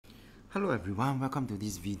Hello everyone, welcome to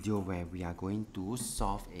this video where we are going to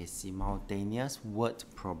solve a simultaneous word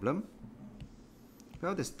problem.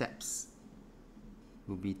 Well, the steps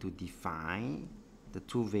will be to define the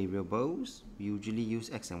two variables. We usually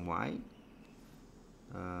use x and y,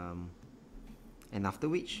 and after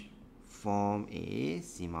which form a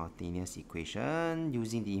simultaneous equation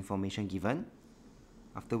using the information given.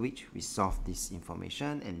 After which we solve this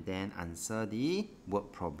information and then answer the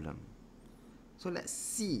word problem. So let's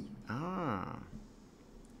see.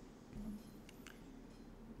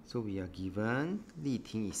 So we are given Li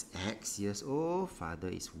Ting is X years old, father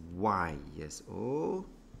is Y years old.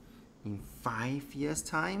 In 5 years'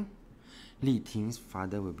 time, Li Ting's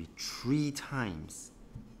father will be 3 times.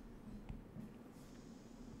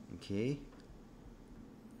 Okay.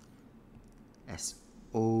 As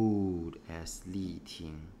old as Li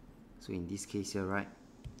Ting. So in this case here, right,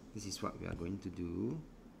 this is what we are going to do.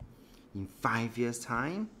 In 5 years'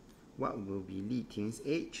 time, what will be Li Ting's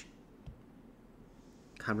age?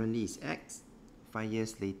 Currently is X. 5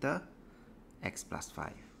 years later, X plus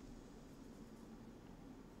 5.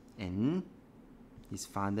 And his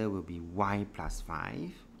father will be Y plus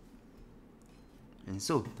 5. And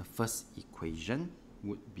so the first equation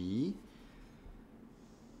would be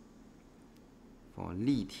for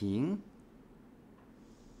Li Ting,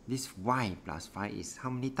 this Y plus 5 is how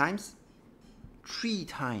many times? 3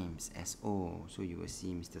 times as old. So you will see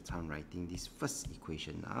Mr. Tan writing this first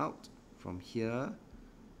equation out. From here,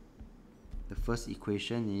 the first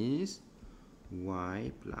equation is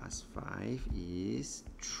y plus 5 is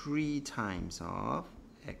 3 times of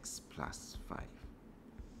x plus 5.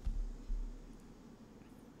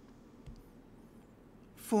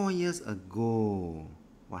 4 years ago,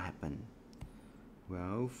 what happened?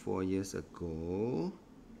 Well, 4 years ago,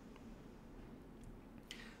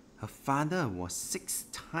 her father was 6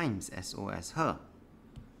 times as old as her.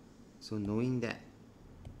 So knowing that,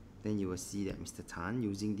 then you will see that Mr. Tan,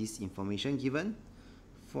 using this information given,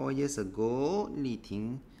 4 years ago, Li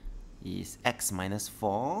Ting is X minus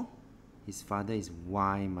 4. His father is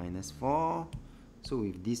Y minus 4. So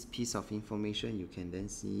with this piece of information, you can then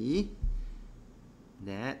see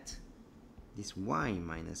that this Y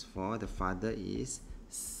minus 4, the father is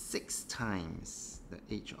 6 times the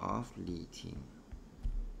age of Li Ting.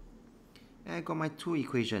 And I got my 2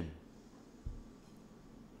 equations,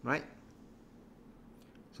 right?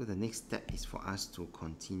 So the next step is for us to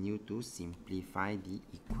continue to simplify the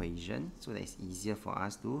equation so that it's easier for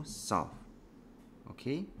us to solve.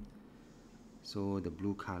 Okay? So the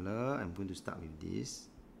blue color, I'm going to start with this.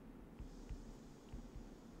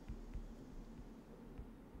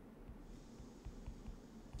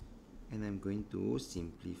 And I'm going to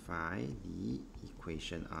simplify the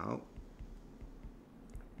equation out.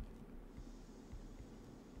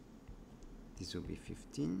 This will be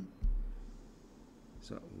 15.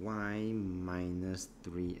 So y minus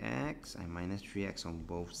 3x, I minus 3x on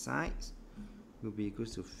both sides, will be equal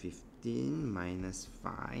to 15 minus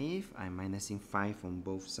 5. I'm minusing 5 on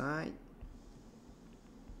both sides.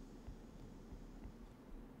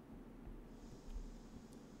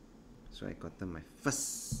 So I got my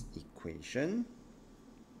first equation.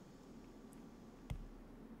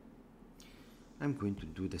 I'm going to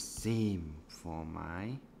do the same for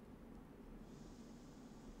my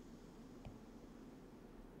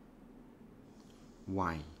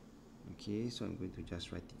y. Okay, so I'm going to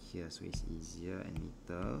just write it here so it's easier and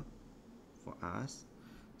neater for us.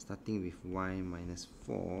 Starting with y minus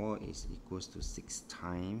 4 is equals to 6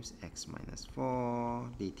 times x minus 4,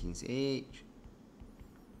 Li Ting's age.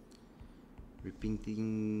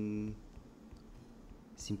 Repeating,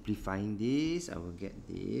 simplifying this, I will get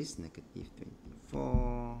this, negative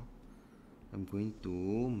 24. I'm going to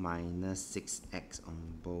minus 6x on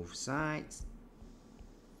both sides.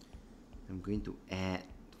 I'm going to add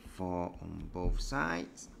 4 on both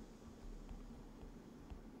sides.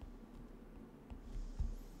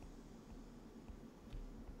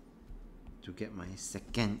 To get my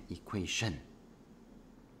second equation.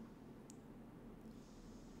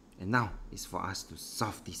 And now it's for us to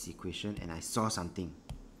solve this equation, and I saw something.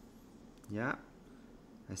 Yeah,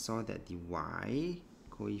 I saw that the y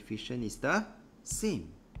coefficient is the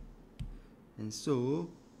same. And so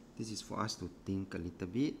this is for us to think a little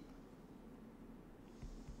bit.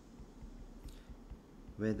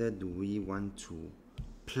 Whether do we want to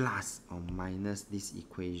plus or minus this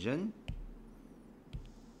equation?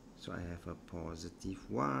 So I have a positive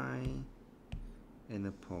y and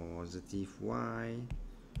a positive y.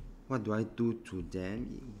 What do I do to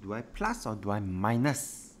them? Do I plus or do I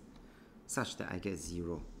minus such that I get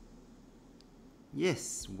 0?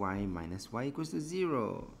 Yes, y minus y equals to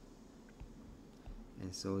 0.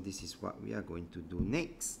 And so this is what we are going to do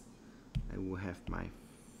next. I will have my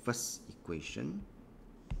first equation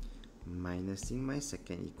minusing my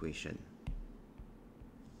second equation.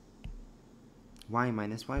 Y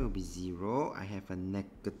minus y will be 0. I have a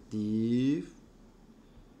negative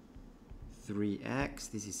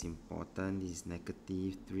 3x. This is important. This is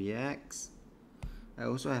negative 3x. I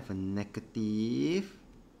also have a negative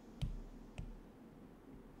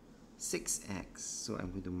 6x. So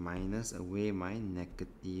I'm going to minus away my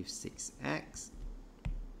negative 6x.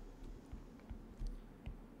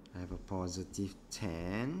 I have a positive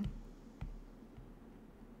 10.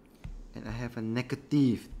 And I have a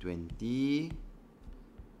negative 20.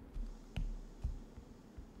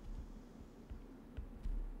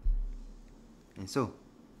 And so,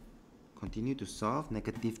 continue to solve.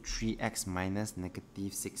 Negative 3x minus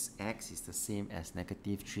negative 6x is the same as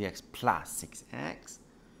negative 3x plus 6x.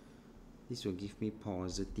 This will give me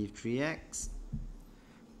positive 3x.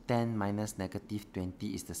 10 minus negative 20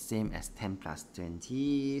 is the same as 10 plus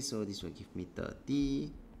 20. So this will give me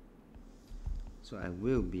 30. So I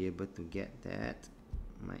will be able to get that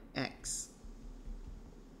my x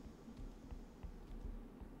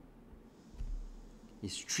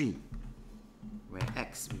is 3. Where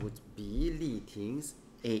x would be Li Ting's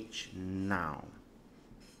age now.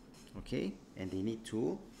 Okay, and they need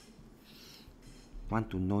to want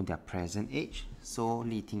to know their present age. So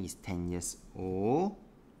Li Ting is 10 years old.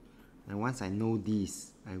 And once I know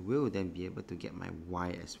this, I will then be able to get my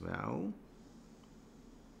y as well.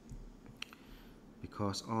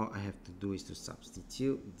 Because all I have to do is to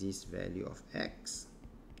substitute this value of x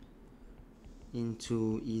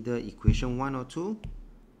into either equation 1 or 2.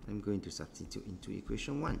 I'm going to substitute into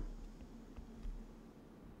equation 1.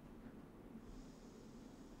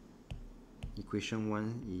 Equation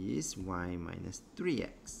 1 is y minus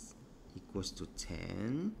 3x equals to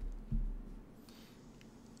 10.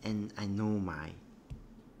 And I know my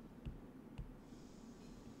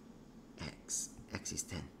x. X is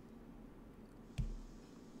 10.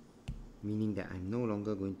 Meaning that I'm no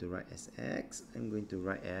longer going to write as x. I'm going to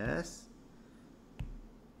write as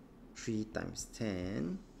 3 times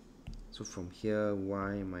 10. So from here,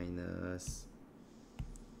 y minus,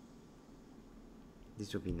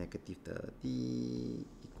 this will be negative 30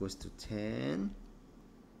 equals to 10.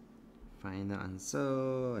 Final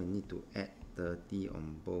answer, I need to add 30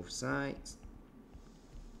 on both sides.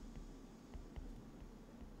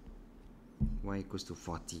 Y equals to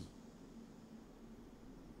 40.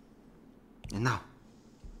 And now,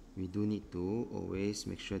 we do need to always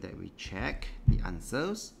make sure that we check the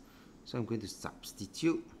answers. So I'm going to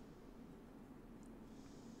substitute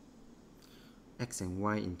x and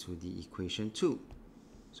y into the equation 2.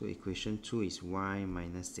 So equation 2 is y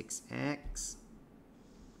minus 6x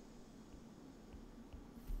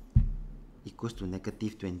equals to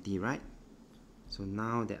negative 20, right? So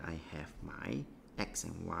now that I have my x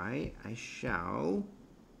and y, I shall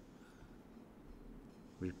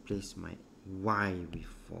replace my y with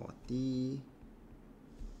 40,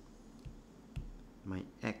 my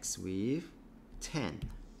x with 10.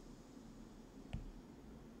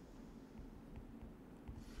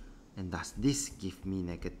 And does this give me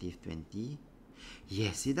negative 20?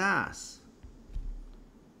 Yes, it does.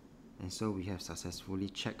 And so we have successfully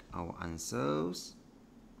checked our answers.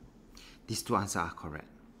 These two answers are correct.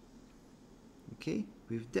 Okay,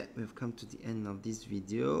 with that, we've come to the end of this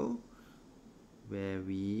video where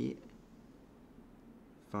we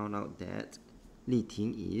found out that Li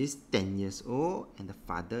Ting is 10 years old and the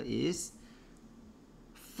father is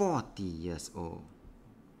 40 years old.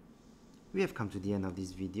 We have come to the end of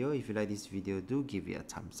this video. If you like this video, do give it a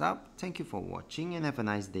thumbs up. Thank you for watching and have a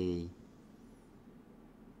nice day.